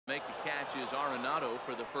Make the catch is Arenado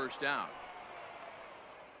for the first out.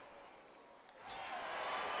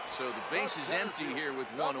 So the base is empty here with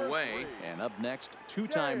one away. And up next,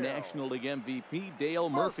 two-time National League MVP Dale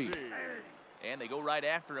Murphy. And they go right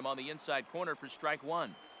after him on the inside corner for strike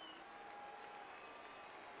one.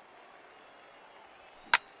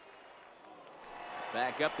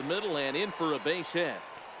 Back up the middle and in for a base hit.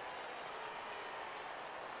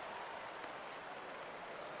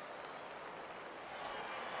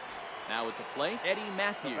 Now at the plate, Eddie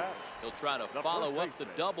Matthews. He'll try to follow up the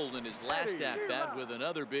double in his last at-bat with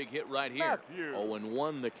another big hit right here.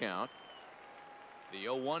 0-1 the count. The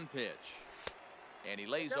 0-1 pitch. And he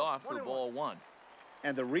lays off for ball one.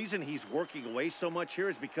 And the reason he's working away so much here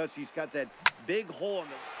is because he's got that big hole in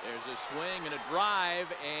the... There's a swing and a drive,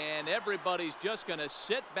 and everybody's just going to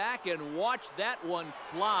sit back and watch that one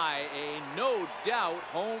fly. A no doubt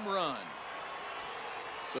home run.